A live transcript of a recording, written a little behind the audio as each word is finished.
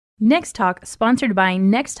Next Talk, sponsored by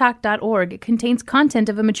nexttalk.org, contains content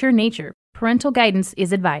of a mature nature. Parental guidance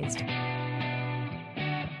is advised.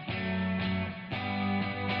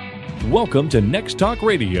 Welcome to Next Talk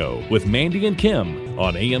Radio with Mandy and Kim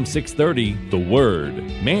on AM 630, The Word.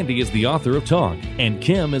 Mandy is the author of Talk, and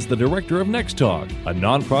Kim is the director of Next Talk, a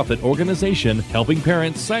nonprofit organization helping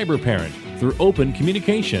parents cyberparent through open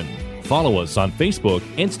communication. Follow us on Facebook,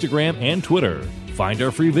 Instagram, and Twitter. Find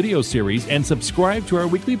our free video series and subscribe to our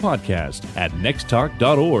weekly podcast at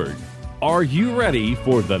nexttalk.org. Are you ready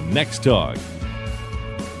for the Next Talk?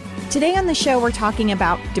 Today on the show, we're talking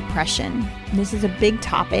about depression. This is a big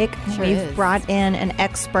topic. We've brought in an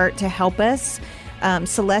expert to help us.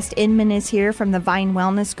 Celeste Inman is here from the Vine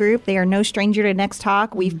Wellness Group. They are no stranger to Next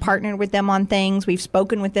Talk. We've partnered with them on things. We've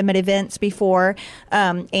spoken with them at events before.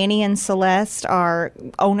 Annie and Celeste are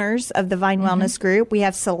owners of the Vine Wellness Group. We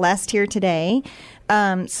have Celeste here today.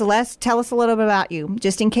 Celeste, tell us a little bit about you,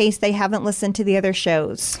 just in case they haven't listened to the other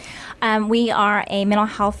shows. We are a mental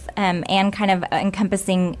health and kind of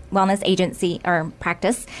encompassing wellness agency or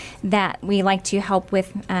practice that we like to help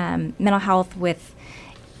with mental health with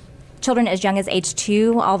children as young as age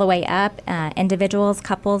 2 all the way up, individuals,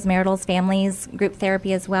 couples, maritals, families, group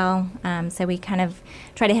therapy as well. So we kind of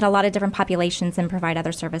try to hit a lot of different populations and provide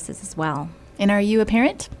other services as well. And are you a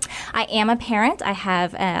parent? I am a parent. I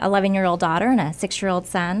have an 11-year-old daughter and a 6-year-old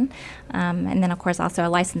son. And then, of course, also a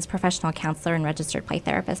licensed professional counselor and registered play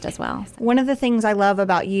therapist as well. One of the things I love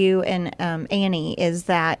about you and Annie is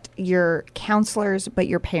that you're counselors, but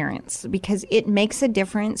you're parents, because it makes a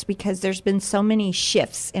difference, because there's been so many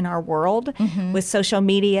shifts in our world with social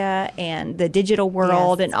media and the digital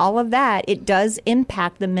world and all of that. It does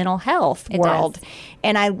impact the mental health world. Does.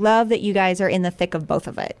 And I love that you guys are in the thick of both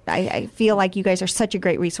of it. I feel like you guys are such a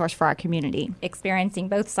great resource for our community. Experiencing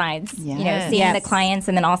both sides, yes. Seeing the clients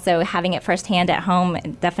and then also having it firsthand at home,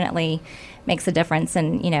 it definitely makes a difference.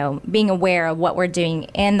 And, being aware of what we're doing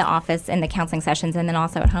in the office, in the counseling sessions, and then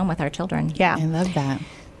also at home with our children. Yeah. I love that.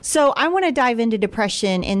 So I want to dive into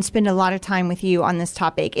depression and spend a lot of time with you on this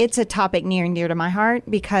topic. It's a topic near and dear to my heart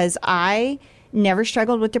because I never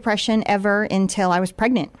struggled with depression ever until I was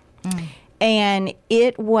pregnant. And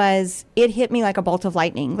it hit me like a bolt of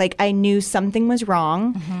lightning. Like, I knew something was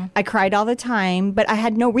wrong. I cried all the time, but I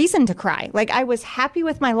had no reason to cry. Like, I was happy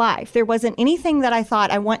with my life. There wasn't anything that I thought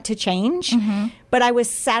I want to change, but I was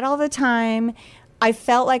sad all the time. I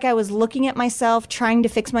felt like I was looking at myself, trying to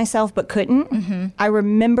fix myself, but couldn't. I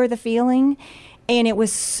remember the feeling, and it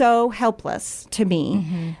was so helpless to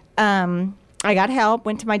me. I got help,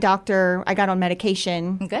 went to my doctor. I got on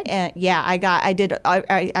medication. Good.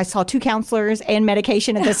 I saw 2 counselors and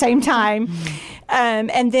medication at the same time.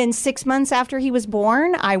 And then 6 months after he was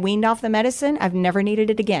born, I weaned off the medicine. I've never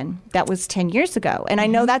needed it again. That was 10 years ago. And I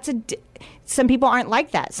know some people aren't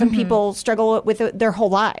like that. Some people struggle with it their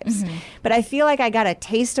whole lives. But I feel like I got a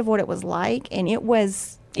taste of what it was like, and it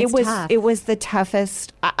was the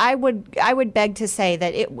toughest. I would beg to say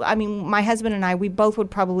that my husband and I, we both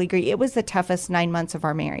would probably agree, it was the toughest 9 months of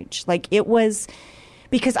our marriage. Like, it was,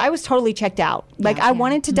 because I was totally checked out. Like, I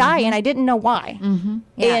wanted to die, and I didn't know why.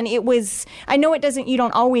 And it was, I know you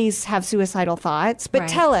don't always have suicidal thoughts, but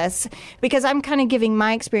tell us, because I'm kind of giving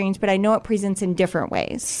my experience, but I know it presents in different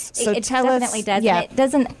ways. So it tell us. It definitely does. Yeah. And it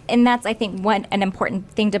doesn't, and that's, I think, an important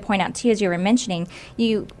thing to point out, too, as you were mentioning.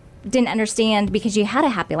 You didn't understand because you had a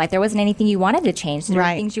happy life. There wasn't anything you wanted to change. There were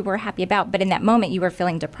things you were happy about, but in that moment you were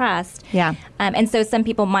feeling depressed. Yeah. And so some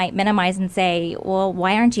people might minimize and say, well,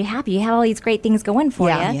 why aren't you happy? You have all these great things going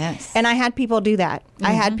for you. Yes. And I had people do that.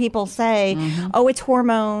 I had people say, oh, it's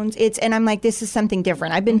hormones. And I'm like, this is something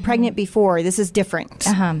different. I've been pregnant before. This is different.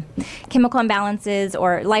 Chemical imbalances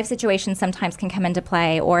or life situations sometimes can come into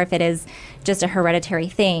play, or if it is just a hereditary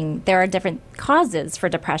thing, there are different causes for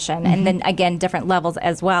depression. And then again, different levels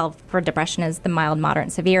as well for depression is the mild,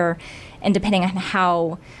 moderate, severe. And depending on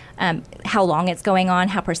how long it's going on,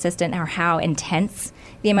 how persistent or how intense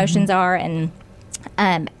the emotions are, and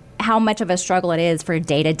how much of a struggle it is for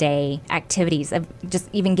day-to-day activities of just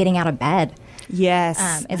even getting out of bed. Yes,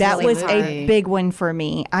 that really was hard. a big one for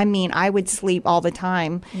me. I mean, I would sleep all the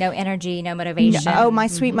time. No energy, no motivation. Oh, my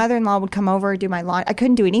sweet mother-in-law would come over, do my laundry. I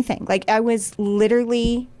couldn't do anything. Like, I was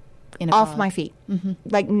literally off my feet,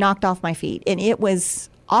 like knocked off my feet. And it was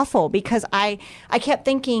awful because I kept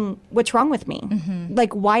thinking, what's wrong with me?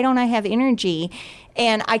 Like, why don't I have energy?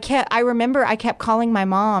 And I remember I kept calling my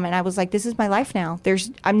mom, and I was like, this is my life now.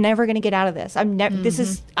 I'm never going to get out of this. I'm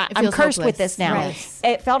cursed hopeless. with this now. Right.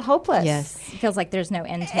 It felt hopeless. Yes. It feels like there's no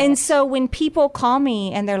end to And it. so when people call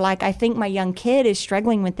me and they're like, I think my young kid is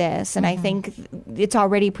struggling with this, and I think it's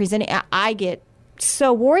already presented, I get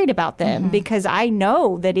so worried about them because I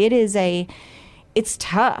know that it's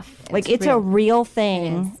tough. It's a real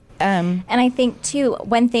thing. And I think, too,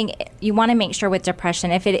 one thing you want to make sure with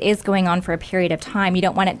depression, if it is going on for a period of time, you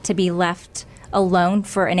don't want it to be left alone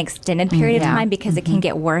for an extended period of time because it can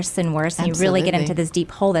get worse and worse and you really get into this deep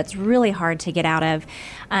hole that's really hard to get out of.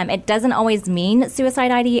 It doesn't always mean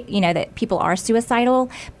suicide that people are suicidal,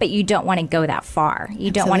 but you don't want to go that far.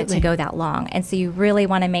 You don't want it to go that long. And so you really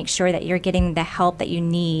want to make sure that you're getting the help that you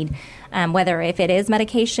need, whether if it is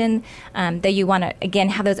medication, that you want to, again,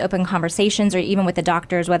 have those open conversations, or even with the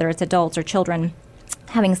doctors, whether it's adults or children,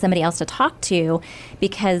 having somebody else to talk to,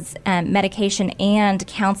 because medication and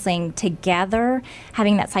counseling together,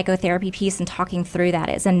 having that psychotherapy piece and talking through that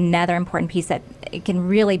is another important piece that it can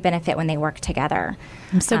really benefit when they work together.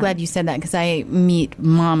 I'm so glad you said that, because I meet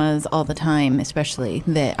mamas all the time, especially,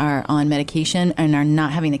 that are on medication and are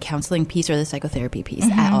not having the counseling piece or the psychotherapy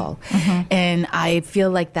piece at all. And I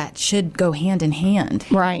feel like that should go hand in hand.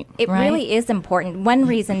 Right. It really is important. One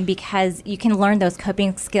reason, because you can learn those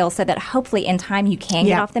coping skills so that hopefully in time you can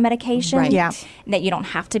get off the medication, that you don't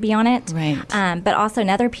have to be on it. But also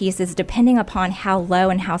another piece is, depending upon how low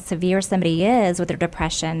and how severe somebody is with their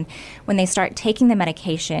depression, when they start taking the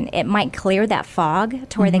medication, it might clear that fog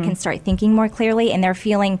to where they can start thinking more clearly, and they're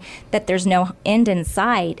feeling that there's no end in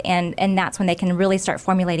sight, and that's when they can really start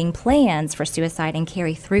formulating plans for suicide and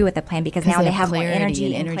carry through with the plan, because now they have more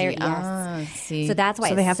energy and clarity. So that's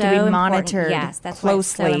why they have to be monitored that's closely. why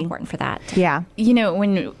it's so important for that. Yeah. You know,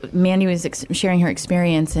 when Mandy was sharing her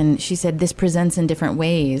experience, and she said this presents in different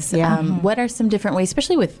ways. What are some different ways,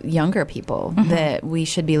 especially with younger people, that we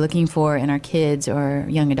should be looking for in our kids or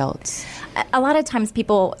young adults? A lot of times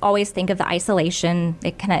people always think of the isolation,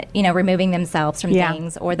 it kind of, removing themselves from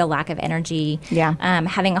things, or the lack of energy,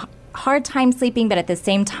 having a hard time sleeping, but at the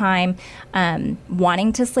same time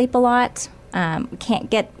wanting to sleep a lot. Can't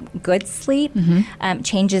get good sleep,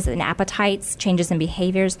 changes in appetites, changes in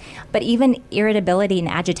behaviors, but even irritability and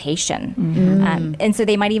agitation. And so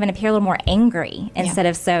they might even appear a little more angry instead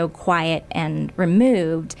of so quiet and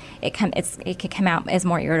removed. It could come out as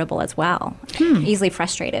more irritable as well, easily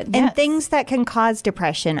frustrated. And things that can cause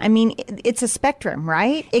depression. I mean, it's a spectrum,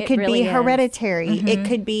 right? It could really be is. Hereditary. It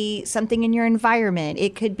could be something in your environment.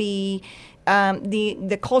 It could be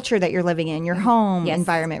the culture that you're living in, your home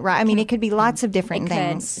environment, right? I mean, it could be lots of different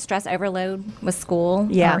things. Stress overload with school,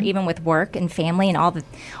 or even with work and family, and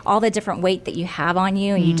all the different weight that you have on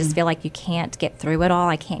you, and you just feel like you can't get through it all.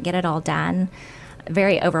 I can't get it all done.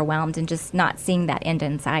 Very overwhelmed, and just not seeing that end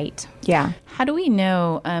in sight. Yeah. How do we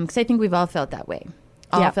know? Because I think we've all felt that way.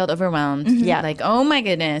 All felt overwhelmed. Like, oh my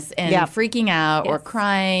goodness, and freaking out or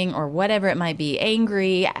crying or whatever it might be,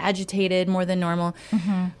 angry, agitated more than normal.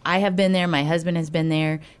 I have been there. My husband has been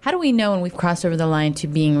there. How do we know when we've crossed over the line to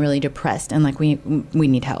being really depressed and like we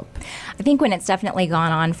need help? I think when it's definitely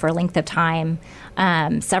gone on for a length of time,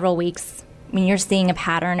 several weeks, when you're seeing a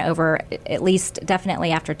pattern over at least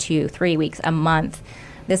definitely after 2-3 weeks, a month,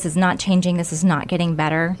 this is not changing, this is not getting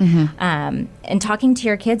better. And talking to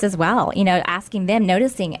your kids as well, asking them,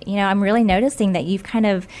 noticing, I'm really noticing that you've kind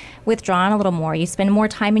of withdrawn a little more. You spend more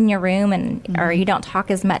time in your room, and or you don't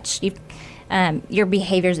talk as much. Your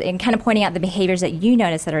behaviors, and kind of pointing out the behaviors that you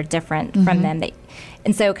notice that are different from them.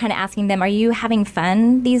 And so kind of asking them, are you having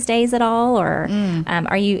fun these days at all? Or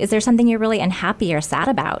is there something you're really unhappy or sad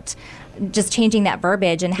about? Just changing that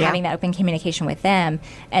verbiage and having that open communication with them,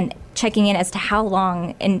 and checking in as to how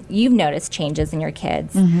long, and you've noticed changes in your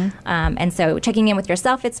kids. And so checking in with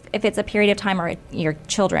yourself if it's a period of time, or your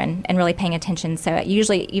children, and really paying attention. So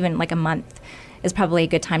usually even like a month is probably a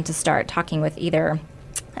good time to start talking with either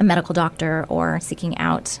a medical doctor or seeking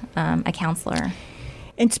out a counselor.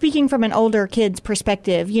 And speaking from an older kid's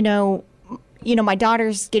perspective, my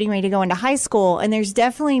daughter's getting ready to go into high school, and there's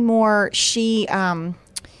definitely more.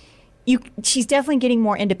 She's definitely getting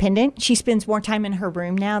more independent. She spends more time in her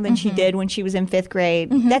room now than she did when she was in 5th grade.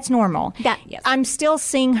 That's normal. I'm still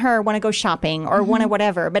seeing her want to go shopping or want to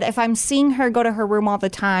whatever. But if I'm seeing her go to her room all the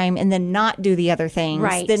time and then not do the other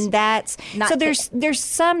things, then that's not. So there's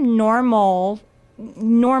some normal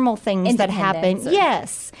things that happen.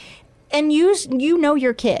 Yes. And you know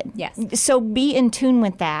your kid. Yes. So be in tune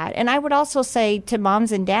with that. And I would also say to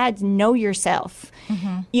moms and dads, know yourself.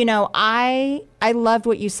 I loved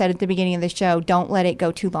what you said at the beginning of the show. Don't let it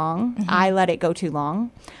go too long. I let it go too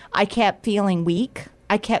long. I kept feeling weak.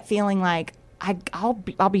 I kept feeling like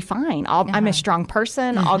I'll be fine. I'm a strong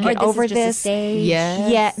person. I'll get over this.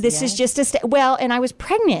 This is just a stage. Well, and I was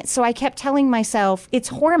pregnant, so I kept telling myself it's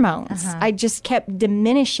hormones. I just kept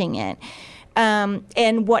diminishing it.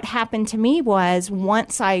 And what happened to me was,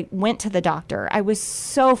 once I went to the doctor, I was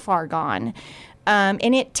so far gone.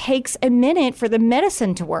 And it takes a minute for the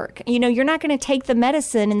medicine to work. You're not going to take the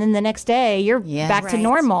medicine and then the next day you're back to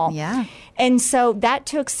normal. Yeah. And so that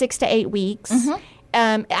took 6 to 8 weeks.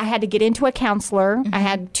 I had to get into a counselor. I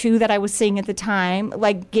had 2 that I was seeing at the time.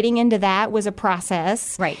 Like, getting into that was a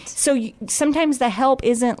process. Right. So sometimes the help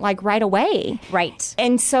isn't like right away. Right.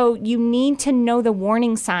 And so you need to know the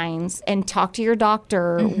warning signs and talk to your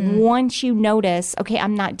doctor once you notice, okay,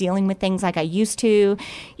 I'm not dealing with things like I used to.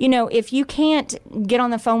 If you can't get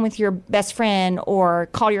on the phone with your best friend or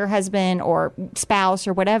call your husband or spouse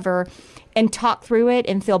or whatever and talk through it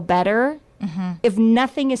and feel better, if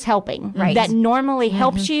nothing is helping that normally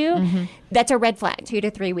helps you, that's a red flag. 2 to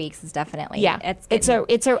 3 weeks is definitely. Yeah. It's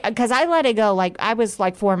because I let it go. Like, I was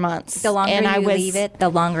like 4 months. The longer you leave it, the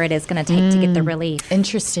longer it is going to take to get the relief.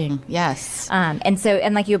 Interesting. Yes.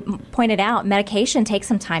 And like you pointed out, medication takes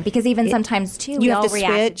some time, because even sometimes too, we all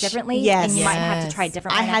react differently. Yes. And you might have to try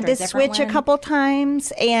different. I had to switch a couple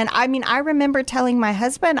times. And I remember telling my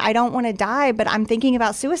husband, I don't want to die, but I'm thinking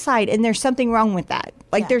about suicide. And there's something wrong with that.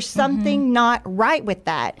 Like, there's something not right with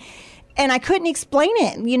that. And I couldn't explain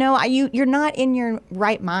it. You're not in your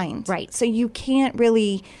right mind. Right. So you can't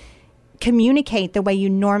really communicate the way you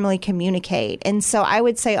normally communicate. And so I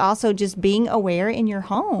would say also just being aware in your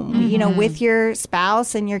home, with your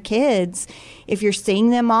spouse and your kids. If you're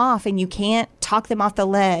seeing them off and you can't talk them off the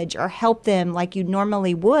ledge or help them like you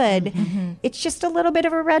normally would, it's just a little bit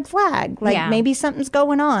of a red flag. Like, maybe something's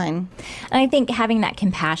going on. And I think having that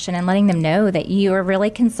compassion and letting them know that you are really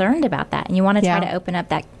concerned about that and you want to try to open up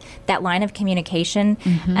that line of communication,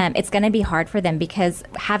 it's going to be hard for them, because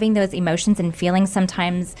having those emotions and feelings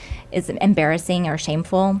sometimes is embarrassing or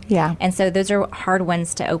shameful. Yeah. And so those are hard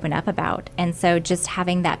ones to open up about. And so just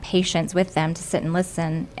having that patience with them to sit and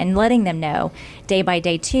listen and letting them know day by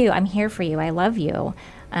day too, I'm here for you, I love you,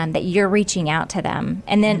 that you're reaching out to them.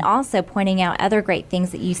 And then also pointing out other great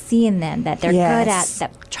things that you see in them that they're good at,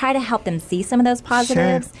 that try to help them see some of those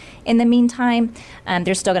positives. Sure. In the meantime,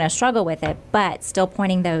 they're still going to struggle with it, but still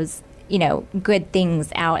pointing those good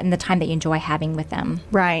things out in the time that you enjoy having with them.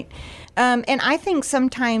 Right. And I think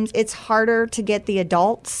sometimes it's harder to get the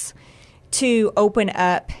adults to open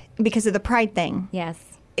up because of the pride thing. Yes.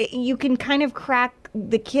 You can kind of crack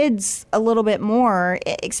the kids a little bit more,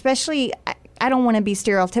 especially, I don't want to be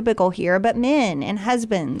stereotypical here, but men and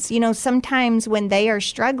husbands, sometimes when they are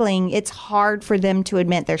struggling, it's hard for them to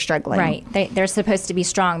admit they're struggling. Right. They're supposed to be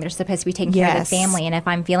strong. They're supposed to be taking care of the family. And if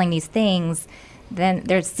I'm feeling these things, then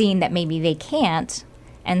they're seeing that maybe they can't.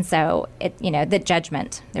 And so, the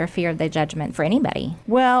judgment, their fear of the judgment for anybody.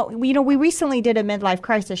 Well, we recently did a midlife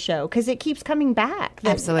crisis show because it keeps coming back.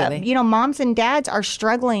 Absolutely. Moms and dads are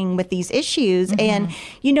struggling with these issues. And,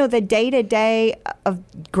 the day-to-day of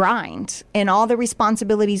grind and all the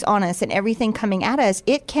responsibilities on us and everything coming at us,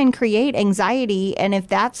 it can create anxiety. And if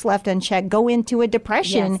that's left unchecked, go into a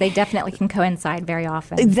depression. Yes, they definitely can coincide very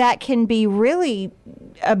often. That can be really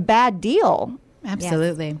a bad deal.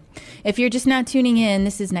 Absolutely. Yes. If you're just not tuning in,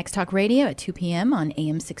 this is Next Talk Radio at 2 p.m. on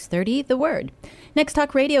AM 630, The Word. Next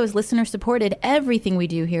Talk Radio is listener supported. Everything we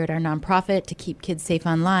do here at our nonprofit to keep kids safe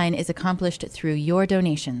online is accomplished through your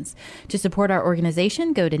donations. To support our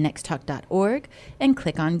organization, go to nexttalk.org and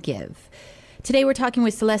click on Give. Today we're talking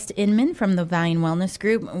with Celeste Inman from the Valiant Wellness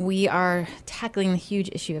Group. We are tackling the huge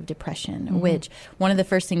issue of depression, which one of the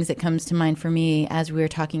first things that comes to mind for me as we were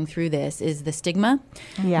talking through this is the stigma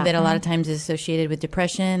that a lot of times is associated with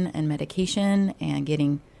depression and medication and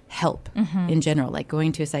getting help in general, like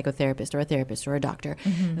going to a psychotherapist or a therapist or a doctor.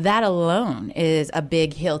 That alone is a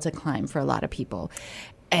big hill to climb for a lot of people.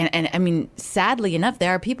 And I mean, sadly enough,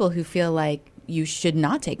 there are people who feel like you should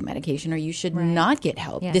not take medication or you should not get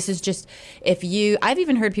help. Yes. This is just, I've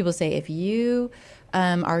even heard people say, if you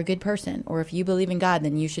are a good person or if you believe in God,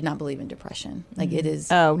 then you should not believe in depression. Like it is,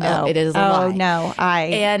 it is a lie. Oh no,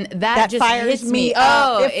 and that just fires hits me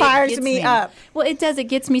up. It fires me up. Well, it does. It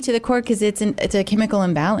gets me to the core because it's a chemical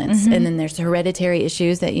imbalance, and then there's hereditary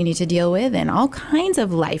issues that you need to deal with, and all kinds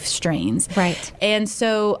of life strains. Right. And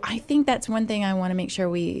so I think that's one thing I want to make sure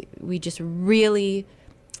we just really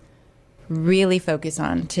focus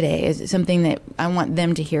on today is something that I want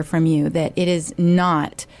them to hear from you, that it is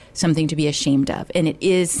not something to be ashamed of, and it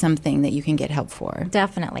is something that you can get help for.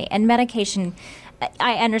 Definitely. And medication,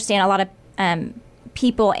 I understand a lot of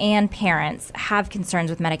people and parents have concerns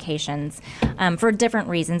with medications for different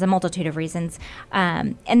reasons, a multitude of reasons.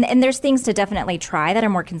 And there's things to definitely try that are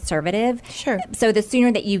more conservative. Sure. So the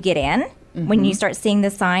sooner that you get in, when you start seeing the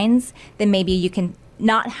signs, then maybe you can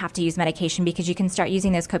not have to use medication, because you can start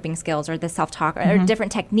using those coping skills or the self-talk or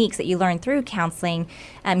different techniques that you learn through counseling,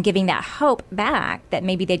 giving that hope back that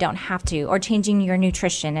maybe they don't have to, or changing your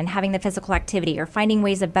nutrition and having the physical activity or finding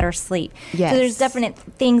ways of better sleep. Yes. So there's definite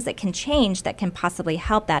things that can change that can possibly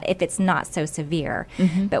help that if it's not so severe.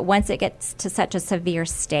 But once it gets to such a severe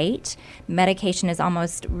state, medication is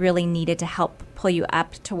almost really needed to help pull you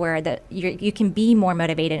up to where you can be more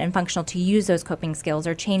motivated and functional to use those coping skills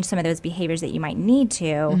or change some of those behaviors that you might need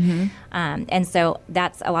to. And so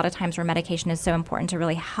that's a lot of times where medication is so important to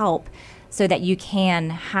really help, so that you can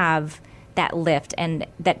have that lift and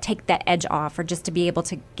that take that edge off, or just to be able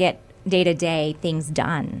to get day-to-day things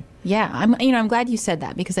done. Yeah, I'm glad you said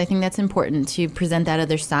that, because I think that's important to present that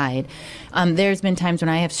other side. There's been times when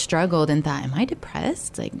I have struggled and thought, am I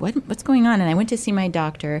depressed? Like, what's going on? And I went to see my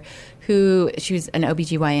doctor, she was an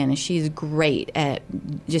OBGYN, and she's great at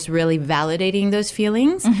just really validating those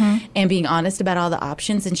feelings and being honest about all the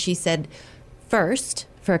options. And she said, first,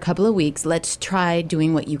 for a couple of weeks, let's try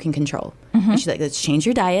doing what you can control. And she's like, let's change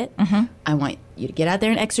your diet. I want you to get out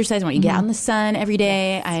there and exercise. I want you to get out in the sun every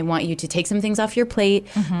day. Yes. I want you to take some things off your plate.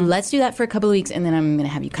 Let's do that for a couple of weeks, and then I'm going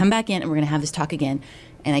to have you come back in, and we're going to have this talk again.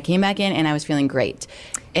 And I came back in, and I was feeling great.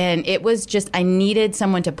 And it was just, I needed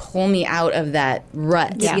someone to pull me out of that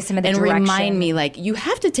rut. Give you some of the and direction. Remind me, like, you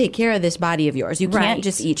have to take care of this body of yours. You can't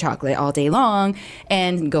just eat chocolate all day long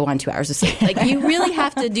and go on 2 hours of sleep. Like, you really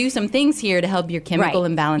have to do some things here to help your chemical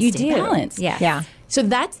imbalance stay balanced. Yeah. So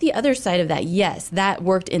that's the other side of that. Yes, that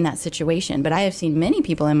worked in that situation. But I have seen many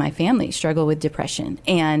people in my family struggle with depression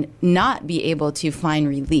and not be able to find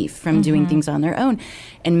relief from doing things on their own.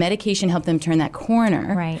 And medication helped them turn that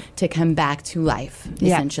corner to come back to life,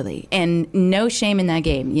 essentially. And no shame in that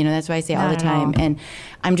game. You know, that's why I say all the time. And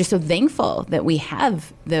I'm just so thankful that we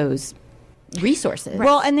have those resources.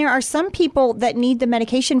 Well, and there are some people that need the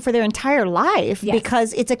medication for their entire life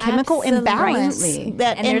because it's a chemical imbalance. And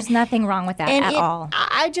there's nothing wrong with that at all.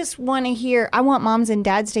 I just want to hear, I want moms and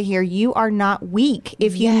dads to hear, you are not weak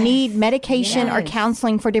if you need medication or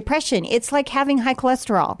counseling for depression. It's like having high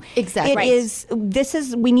cholesterol. Exactly.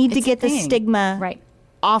 We need to get the stigma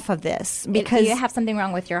off of this, because if you have something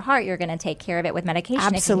wrong with your heart, you're going to take care of it with medication.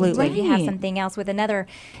 Absolutely. If you have something else with another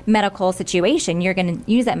medical situation, you're going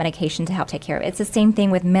to use that medication to help take care of it. It's the same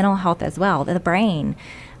thing with mental health as well, the brain.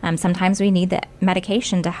 Sometimes we need the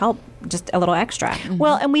medication to help just a little extra.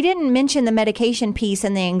 Well, and we didn't mention the medication piece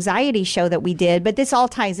in the anxiety show that we did, but this all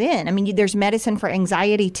ties in. I mean, there's medicine for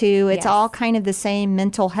anxiety too. It's all kind of the same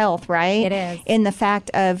mental health, right? It is. In the fact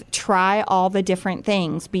of try all the different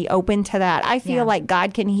things, be open to that. I feel like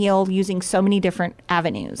God can heal using so many different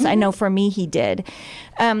avenues. I know for me, he did.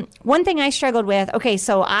 One thing I struggled with,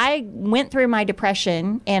 so I went through my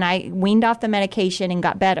depression and I weaned off the medication and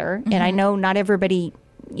got better. And I know not everybody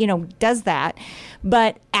does that.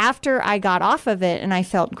 But after I got off of it and I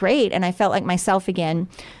felt great and I felt like myself again.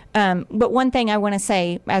 But one thing I want to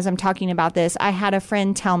say as I'm talking about this, I had a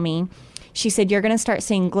friend tell me, she said, you're going to start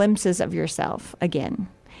seeing glimpses of yourself again.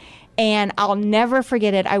 And I'll never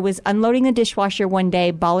forget it. I was unloading the dishwasher one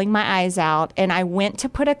day, bawling my eyes out, and I went to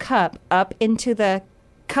put a cup up into the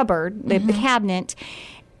cupboard, the cabinet,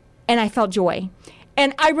 and I felt joy.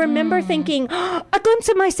 And I remember thinking, a glimpse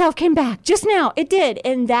of myself came back just now. It did.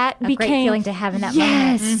 And that became great feeling to have in that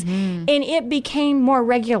moment. And it became more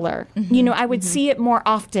regular. I would see it more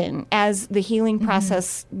often as the healing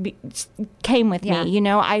process came with me.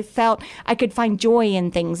 I felt I could find joy in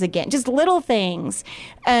things again, just little things.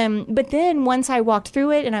 But then once I walked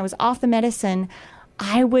through it and I was off the medicine,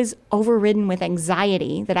 I was overridden with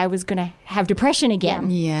anxiety that I was going to have depression again.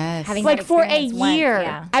 Yes. Having like for a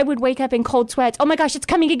year, I would wake up in cold sweats. Oh my gosh, it's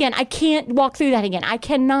coming again. I can't walk through that again. I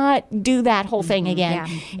cannot do that whole thing again.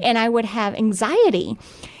 And I would have anxiety.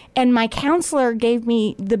 And my counselor gave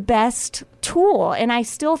me the best tool, and I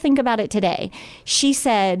still think about it today. She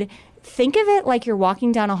said, think of it like you're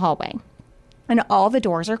walking down a hallway and all the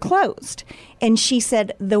doors are closed. And she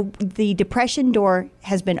said, the depression door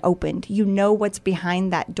has been opened. You know what's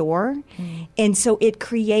behind that door. And so it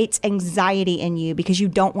creates anxiety in you because you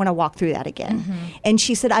don't want to walk through that again. And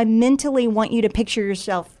she said, I mentally want you to picture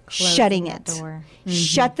yourself shutting it. Door.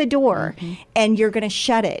 Shut the door, and you're going to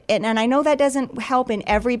shut it. And I know that doesn't help in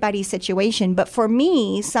everybody's situation, but for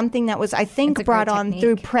me, something that was, I think, brought on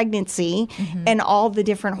through pregnancy and all the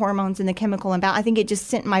different hormones and the chemical imbalance, I think it just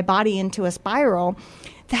sent my body into a spiral.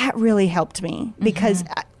 That really helped me because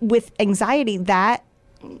with anxiety, that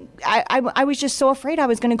I was just so afraid I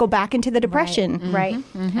was going to go back into the depression. Right.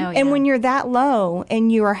 And when you're that low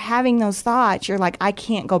and you are having those thoughts, you're like, I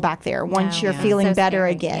can't go back there once you're feeling so better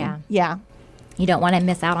scary. again. You don't want to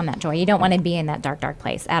miss out on that joy. You don't want to be in that dark, dark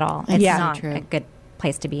place at all. It's not a good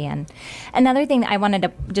place to be in. Another thing that I wanted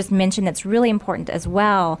to just mention that's really important as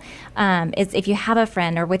well is if you have a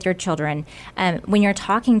friend or with your children, when you're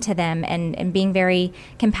talking to them and being very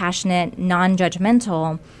compassionate,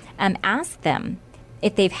 non-judgmental, ask them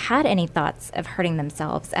if they've had any thoughts of hurting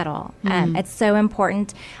themselves at all. It's so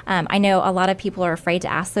important. I know a lot of people are afraid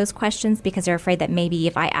to ask those questions because they're afraid that maybe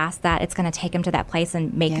if I ask that, it's going to take them to that place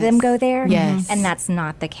and make them go there. Yes. And that's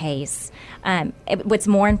not the case. What's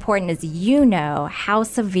more important is how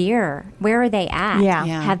severe, where are they at?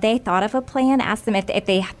 Yeah. Have they thought of a plan? Ask them if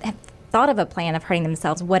they have thought of a plan of hurting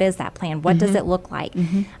themselves. What is that plan? What does it look like?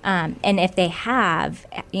 And if they have,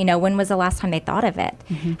 when was the last time they thought of it?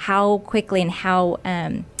 How quickly and how,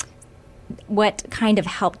 what kind of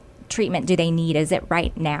help treatment do they need? Is it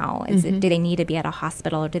right now? Do they need to be at a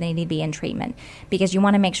hospital or do they need to be in treatment? Because you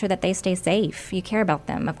want to make sure that they stay safe. You care about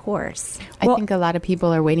them, of course. I think a lot of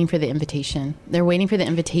people are waiting for the invitation. They're waiting for the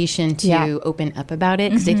invitation to open up about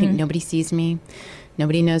it because they think nobody sees me.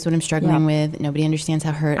 Nobody knows what I'm struggling with. Nobody understands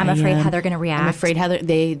how hurt I am. I'm afraid how they're going to react. I'm afraid how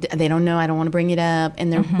they don't know. I don't want to bring it up.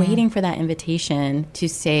 And they're waiting for that invitation to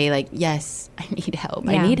say, like, yes, I need help.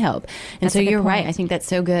 I need help. And that's so you're right. I think that's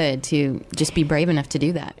so good to just be brave enough to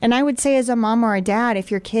do that. And I would say as a mom or a dad, if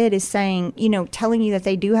your kid is saying, telling you that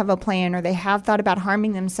they do have a plan or they have thought about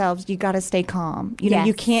harming themselves, you got to stay calm.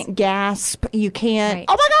 You can't gasp. You can't,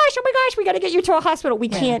 oh my gosh, we got to get you to a hospital.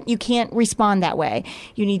 You can't respond that way.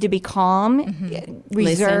 You need to be calm.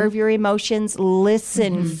 Reserve your emotions,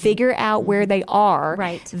 listen, figure out where they are.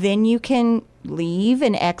 Right. Then you can leave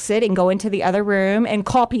and exit and go into the other room and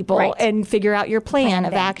call people and figure out your plan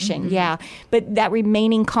of action. Yeah. But that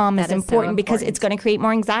remaining calm is important because it's going to create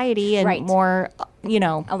more anxiety and more,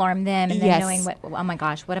 alarm them and then knowing oh my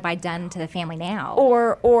gosh, what have I done to the family now?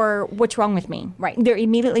 Or what's wrong with me? Right. They're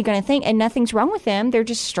immediately going to think, and nothing's wrong with them. They're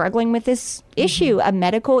just struggling with this issue, a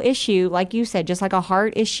medical issue, like you said, just like a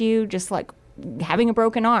heart issue, just like having a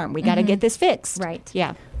broken arm. We got to get this fixed. Right.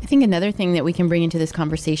 Yeah. I think another thing that we can bring into this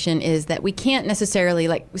conversation is that we can't necessarily,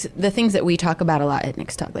 like the things that we talk about a lot at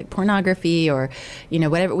Next Talk, like pornography or,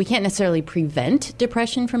 whatever. We can't necessarily prevent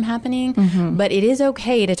depression from happening, but it is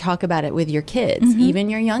okay to talk about it with your kids, even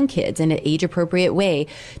your young kids, in an age-appropriate way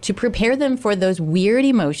to prepare them for those weird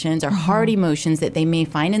emotions or hard emotions that they may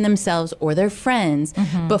find in themselves or their friends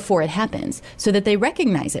before it happens, so that they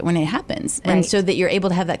recognize it when it happens, and so that you're able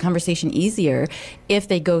to have that conversation easier if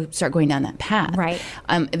they start going down that path. Right.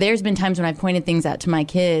 There's been times when I've pointed things out to my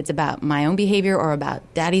kids about my own behavior or about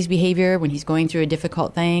daddy's behavior when he's going through a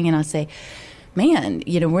difficult thing, and I'll say, man,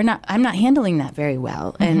 I'm not handling that very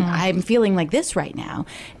well, and I'm feeling like this right now,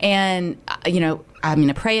 and I'm going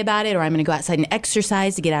to pray about it, or I'm going to go outside and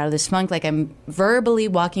exercise to get out of this funk. Like, I'm verbally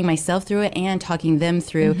walking myself through it and talking them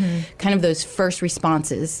through kind of those first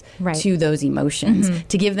responses to those emotions,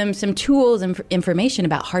 to give them some tools and information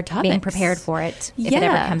about hard topics. Being prepared for it if it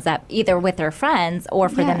ever comes up, either with their friends or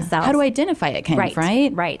for themselves. How to identify it, kind of,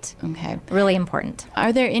 right? Right. Okay. Really important.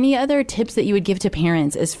 Are there any other tips that you would give to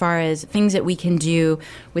parents as far as things that we can do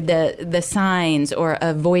with the signs or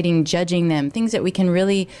avoiding judging them, things that we can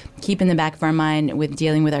really keep in the back of our mind with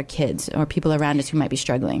dealing with our kids or people around us who might be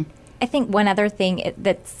struggling? I think one other thing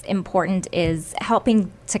that's important is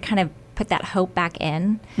helping to kind of put that hope back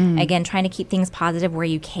in. Again, trying to keep things positive where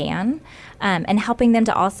you can, and helping them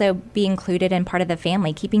to also be included in part of the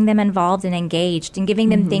family, keeping them involved and engaged and giving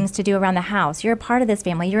them things to do around the house. You're a part of this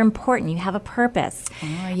family. You're important. You have a purpose.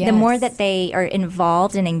 The more that they are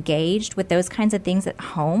involved and engaged with those kinds of things at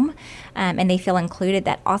home, and they feel included,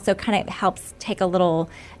 that also kind of helps take a little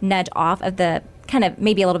nudge off of the kind of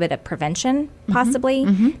maybe a little bit of prevention, possibly,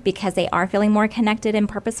 because they are feeling more connected and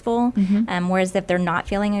purposeful. Whereas if they're not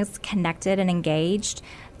feeling as connected and engaged,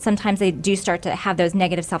 sometimes they do start to have those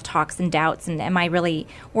negative self-talks and doubts. And am I really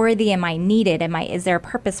worthy? Am I needed? Is there a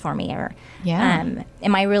purpose for me? Or am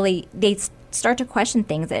I really? They start to question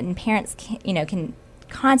things, and parents can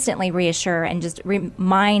constantly reassure and just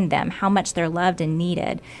remind them how much they're loved and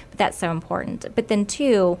needed. But that's so important. But then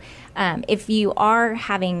too, if you are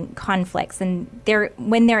having conflicts and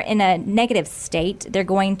when they're in a negative state, they're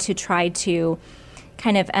going to try to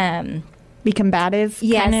kind of be combative,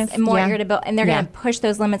 and more irritable, and they're going to push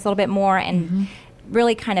those limits a little bit more and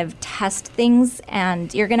really kind of test things,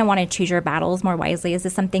 and you're going to want to choose your battles more wisely. Is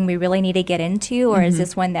this something we really need to get into, or is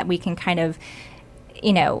this one that we can kind of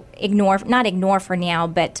not ignore for now,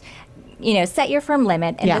 but set your firm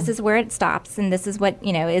limit, and this is where it stops, and this is what,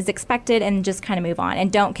 is expected, and just kind of move on,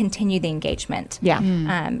 and don't continue the engagement.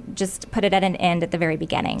 Yeah. Just put it at an end at the very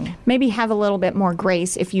beginning. Maybe have a little bit more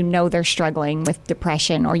grace if you know they're struggling with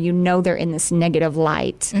depression, or they're in this negative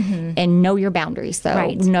light, and know your boundaries, though.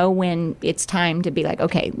 Right. Know when it's time to be like,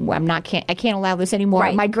 okay, well, I can't allow this anymore.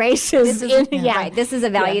 Right. My grace is right. This is a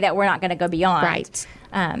value that we're not going to go beyond. Right.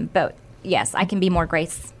 But yes, I can be more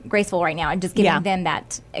graceful right now, and just giving them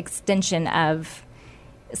that extension of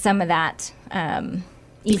some of that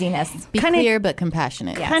easiness. Be clear but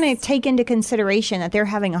compassionate. Yes. Kind of take into consideration that they're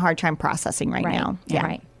having a hard time processing right now. Yeah.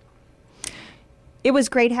 Right. It was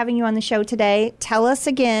great having you on the show today. Tell us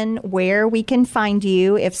again where we can find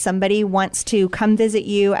you if somebody wants to come visit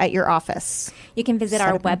you at your office. You can visit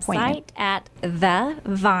our website at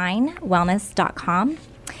thevinewellness.com.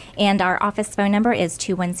 And our office phone number is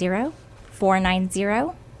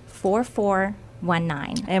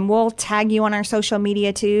 210-490-4419. And we'll tag you on our social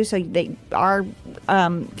media too, so our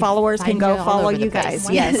followers can go follow you guys.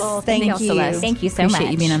 Yes, thank you. Celeste. Thank you so much.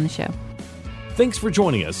 Appreciate you being on the show. Thanks for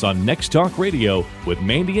joining us on Next Talk Radio with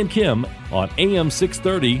Mandy and Kim on AM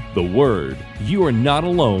 630, The Word. You are not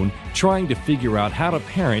alone trying to figure out how to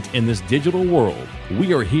parent in this digital world.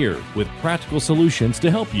 We are here with practical solutions to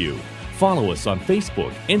help you. Follow us on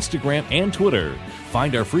Facebook, Instagram, and Twitter.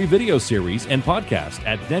 Find our free video series and podcast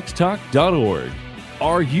at nexttalk.org.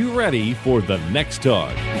 Are you ready for the next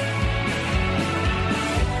talk?